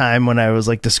about the time when I was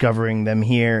discovering them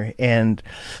here, and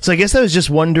so I guess I was just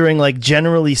wondering,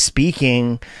 generally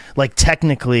speaking,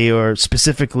 technically or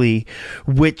specifically,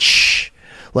 which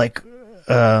like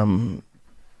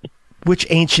which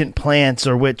ancient plants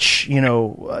or which,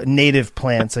 native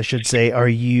plants, I should say, are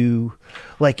you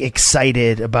like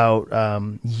excited about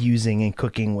using and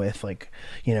cooking with? Like,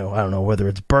 I don't know, whether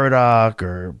it's burdock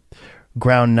or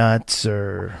ground nuts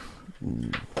or,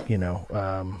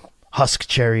 husk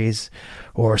cherries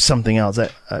or something else.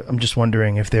 I'm just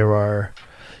wondering if there are,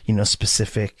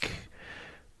 specific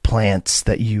plants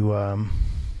that you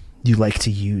like to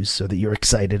use so that you're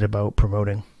excited about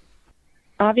promoting.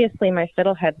 Obviously, my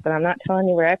fiddleheads, but I'm not telling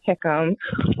you where I pick them.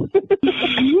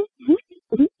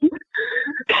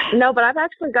 No, but I've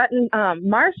actually gotten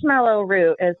marshmallow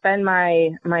root has been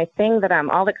my thing that I'm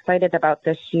all excited about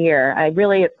this year.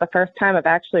 It's the first time I've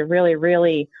actually really,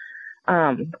 really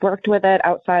worked with it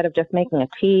outside of just making a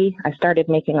tea. I started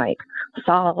making like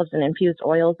salves and infused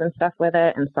oils and stuff with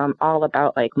it, and so I'm all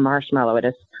about like marshmallow. It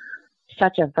is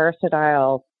such a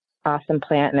versatile, awesome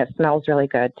plant, and it smells really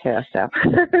good too. So.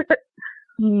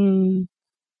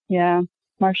 Yeah,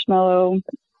 marshmallow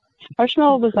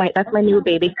was like, that's my new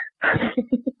baby.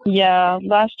 Yeah,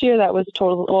 last year that was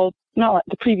totally, well, not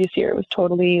the previous year, it was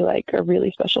totally like a really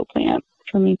special plant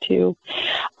for me too.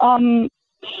 So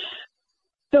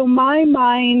my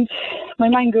mind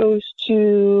goes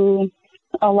to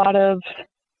a lot of,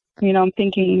 I'm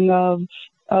thinking of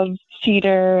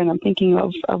cedar, and I'm thinking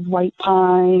of white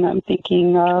pine, I'm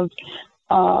thinking of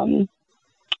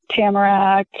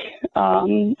tamarack, are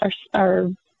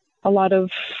a lot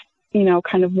of,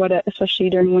 kind of what, especially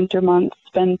during winter months,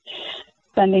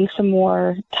 spending some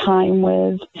more time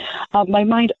with. My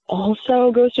mind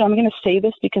also goes to, I'm going to say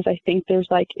this because I think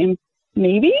there's like,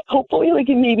 hopefully, like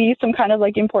maybe some kind of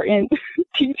like important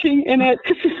teaching in it.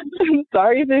 I'm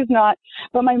sorry if there's not,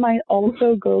 but my mind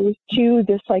also goes to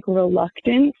this like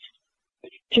reluctance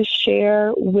to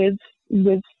share with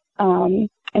in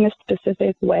a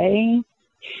specific way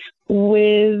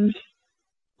with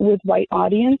white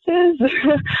audiences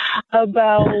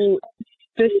about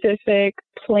specific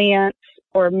plants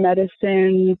or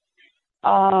medicines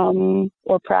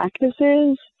or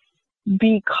practices,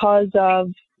 because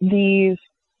of these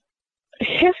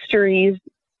histories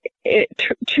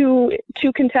to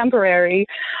contemporary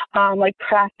like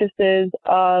practices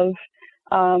of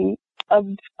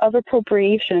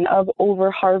appropriation, of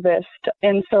over harvest.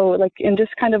 And so like, and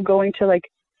just kind of going to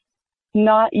like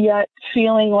not yet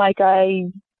feeling like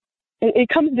it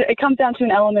comes down to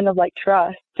an element of like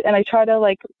trust. And I try to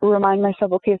like remind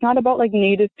myself, okay, it's not about like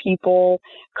Native people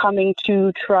coming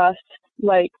to trust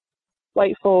like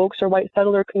white folks or white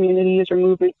settler communities or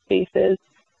movement spaces.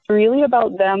 It's really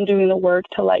about them doing the work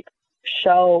to like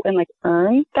show and like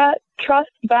earn that trust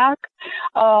back,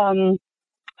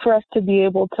 for us to be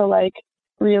able to like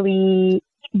really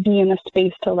be in a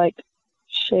space to like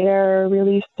share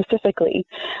really specifically.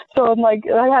 So I'm like,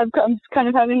 I'm kind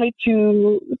of having like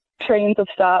two trains of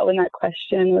thought when that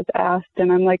question was asked,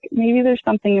 and I'm like, maybe there's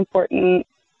something important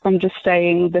from just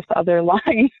saying this other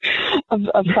line of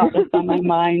thought that's on my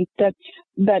mind, that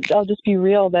I'll just be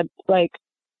real, that like,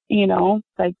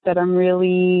 like that I'm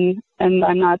really, and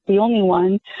I'm not the only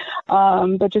one,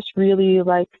 but just really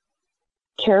like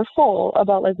careful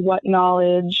about like what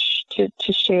knowledge to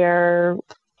share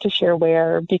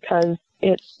where, because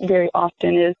it very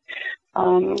often is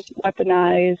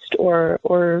weaponized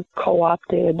or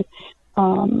co-opted.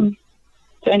 So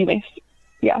anyways,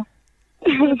 yeah.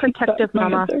 Protective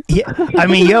mama. Yeah, I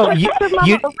mean,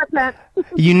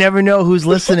 you never know who's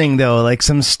listening though. Like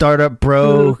some startup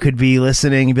bro could be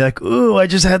listening and be like, "Ooh, I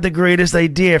just had the greatest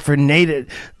idea for native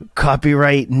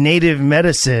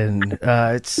medicine.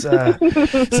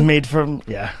 It's made from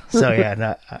So yeah,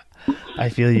 no, I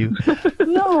feel you.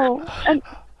 No, and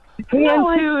no,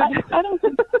 I don't.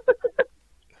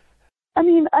 I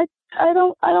mean, I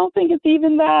don't think it's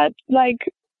even that. Like,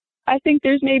 I think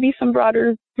there's maybe some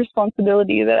broader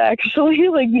responsibility that actually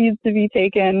like needs to be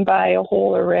taken by a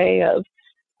whole array of,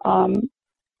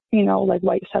 like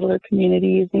white settler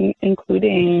communities,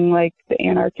 including like the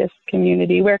anarchist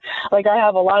community, where like I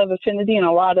have a lot of affinity and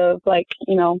a lot of like,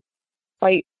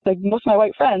 white, like most of my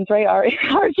white friends, right, are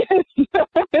anarchists.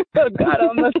 Oh God,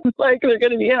 almost like they're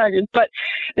going to be anarchists, but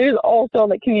there's also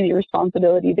like community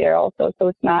responsibility there also. So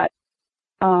it's not,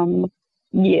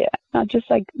 not just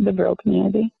like the bro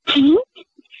community.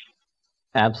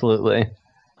 Absolutely.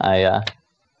 I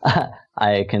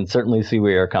can certainly see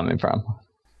where you're coming from.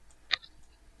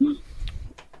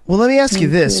 Well, let me ask you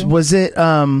this. Was it,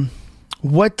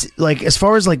 what, like, as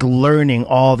far as like learning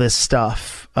all this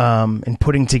stuff, and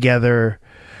putting together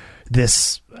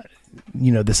this,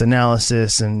 this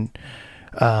analysis and,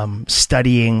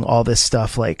 studying all this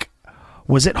stuff, like,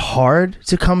 was it hard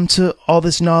to come to all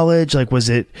this knowledge? Like, was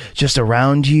it just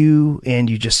around you and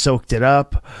you just soaked it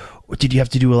up? Or did you have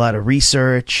to do a lot of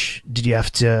research? Did you have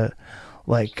to,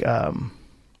 like,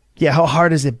 how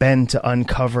hard has it been to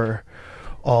uncover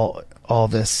all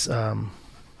this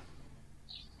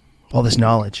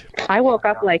knowledge? I woke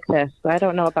up like this, so I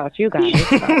don't know about you guys.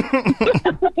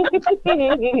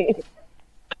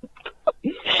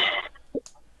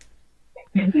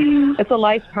 It's a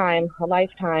lifetime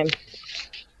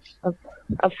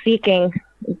of seeking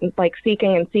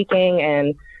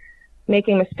and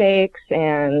making mistakes,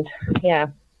 and yeah.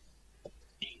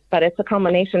 But it's a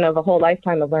culmination of a whole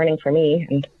lifetime of learning for me.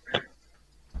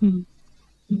 And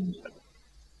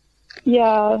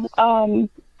yeah,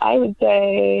 I would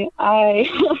say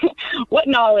what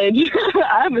knowledge?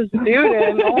 I'm a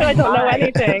student. I don't know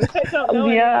anything.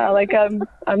 Like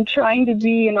I'm trying to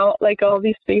be in all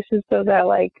these spaces so that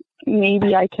like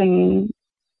maybe I can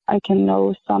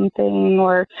know something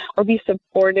or be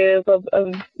supportive of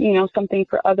something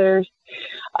for others.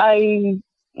 I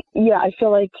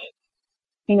feel like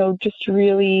just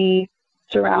really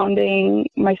surrounding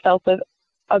myself with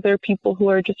other people who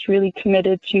are just really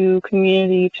committed to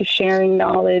community, to sharing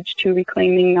knowledge, to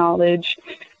reclaiming knowledge,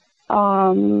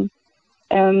 and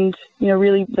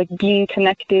really like being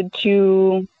connected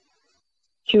to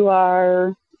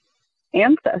our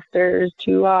ancestors,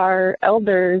 to our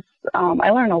elders. I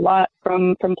learn a lot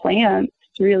from plants,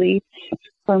 really,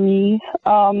 for me.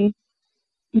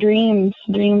 Dreams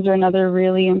are another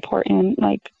really important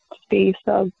like space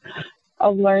of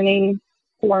learning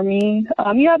for me.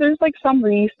 There's like some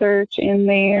research in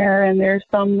there, and there's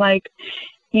some like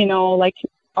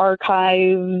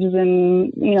archives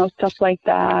and stuff like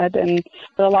that,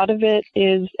 but a lot of it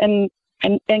is and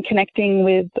connecting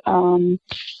with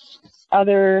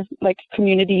other like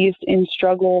communities in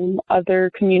struggle,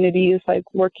 other communities like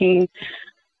working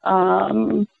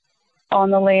on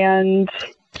the land,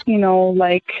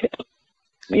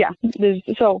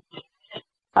 so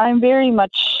I'm very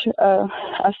much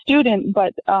a student,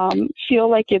 but feel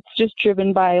like it's just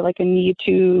driven by like a need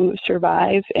to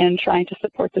survive and trying to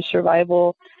support the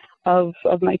survival of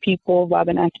my people,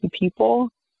 Wabanaki people.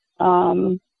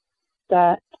 I'm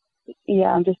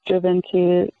just driven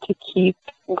to keep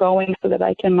going so that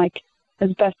I can like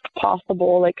as best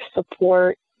possible like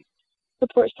support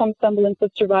some semblance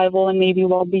of survival and maybe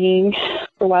well-being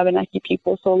for Wabanaki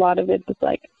people. So a lot of it is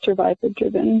like survival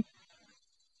driven.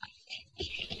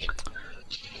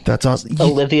 That's awesome.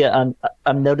 Alivia,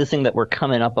 I'm noticing that we're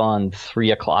coming up on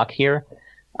 3:00 here.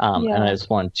 And I just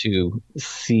want to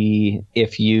see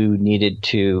if you needed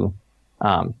to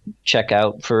check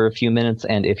out for a few minutes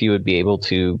and if you would be able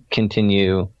to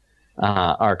continue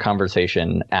our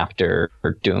conversation after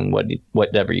doing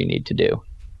whatever you need to do.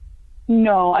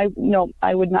 No, I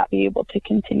would not be able to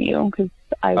continue because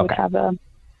I would have a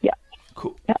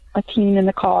team in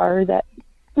the car that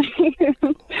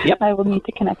I will need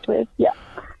to connect with. Yeah.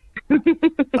 So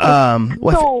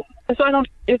I don't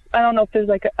know if there's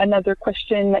like another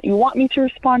question that you want me to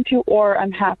respond to, or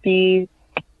I'm happy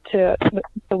to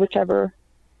whichever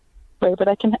way. But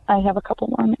I have a couple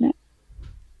more minutes.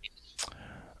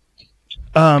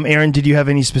 Aaron, did you have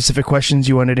any specific questions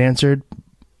you wanted answered,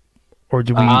 or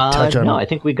did we touch on? No, I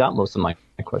think we got most of my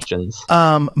questions.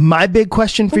 My big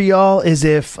question for y'all is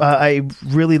if I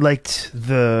really liked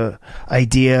the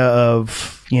idea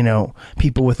of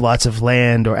people with lots of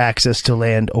land or access to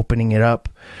land opening it up.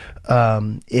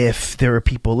 If there are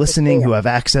people listening who have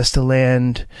access to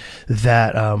land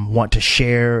that want to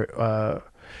share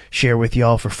with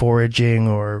y'all for foraging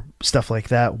or stuff like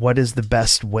that, what is the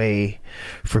best way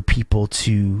for people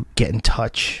to get in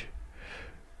touch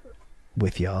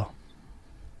with y'all?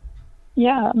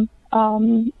 Yeah.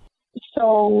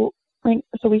 So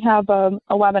we have a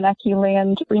Wabanaki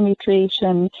land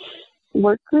rematriation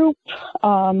work group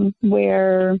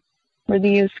where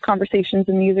these conversations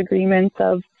and these agreements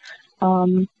of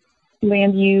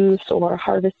land use or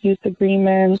harvest use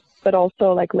agreements, but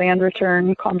also like land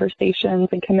return conversations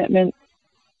and commitments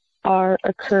are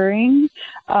occurring.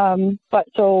 But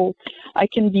so I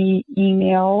can be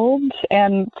emailed,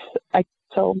 and I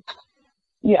can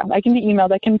be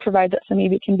emailed. I can provide that, so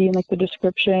maybe it can be in like the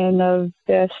description of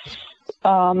this.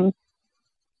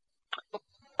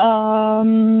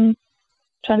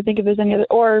 Trying to think if there's any other,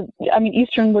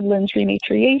 Eastern Woodlands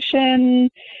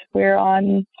Rematriation. We're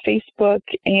on Facebook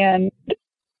and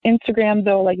Instagram,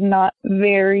 though like not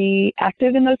very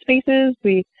active in those spaces.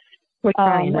 We're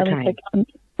trying. I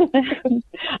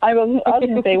was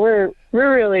gonna say we're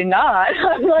really not.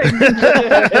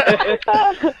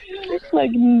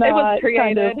 Like not it was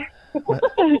created.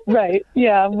 Right.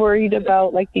 Yeah. I'm worried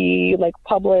about like the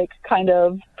public kind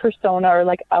of persona or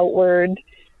like outward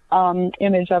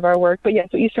image of our work. But yeah,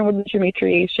 so Eastern Woodlands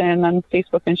Rematriation on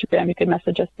Facebook, Instagram, you can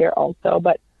message us there also.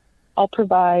 But I'll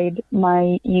provide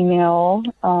my email.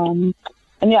 And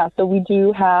yeah, so we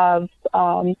do have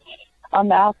a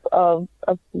map of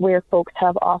where folks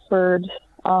have offered.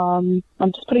 I'm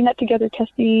just putting that together,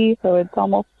 Kessi, so it's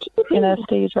almost in a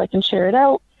stage where I can share it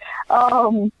out.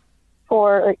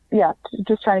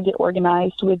 Just trying to get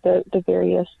organized with the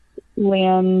various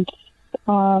land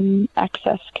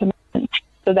access commitments.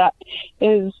 So that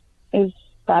is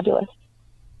fabulous.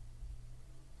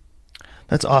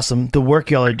 That's awesome. The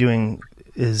work y'all are doing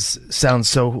sounds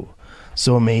so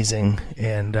amazing,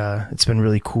 and it's been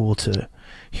really cool to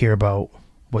hear about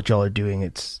what y'all are doing.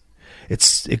 It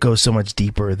goes so much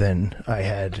deeper than I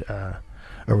had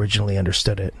originally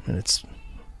understood it, and it's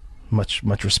much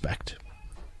respect.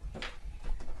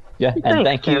 Yeah, and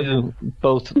thank you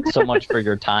both so much for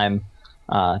your time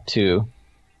to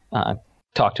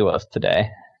talk to us today.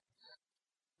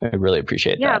 I really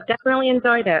appreciate that. Yeah, I've definitely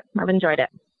enjoyed it. I've enjoyed it.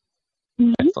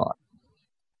 Excellent.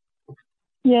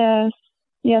 Yes.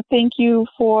 Yeah, thank you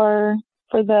for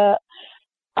the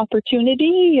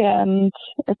opportunity, and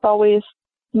it's always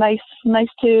nice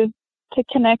to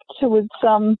connect with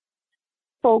some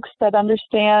folks that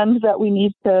understand that we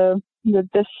need to, that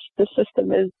the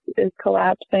system is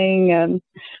collapsing, and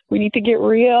we need to get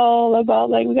real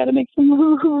about we got to make some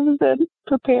moves and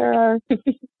prepare our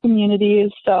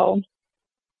communities. So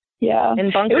yeah,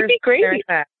 And bunkers, it would be great. where it's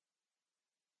at.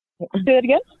 Say it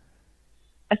again.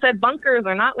 I said bunkers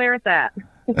are not where it's at.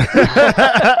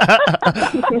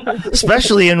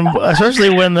 especially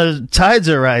when the tides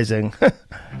are rising.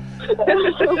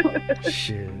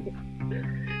 Shit.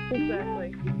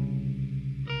 Exactly.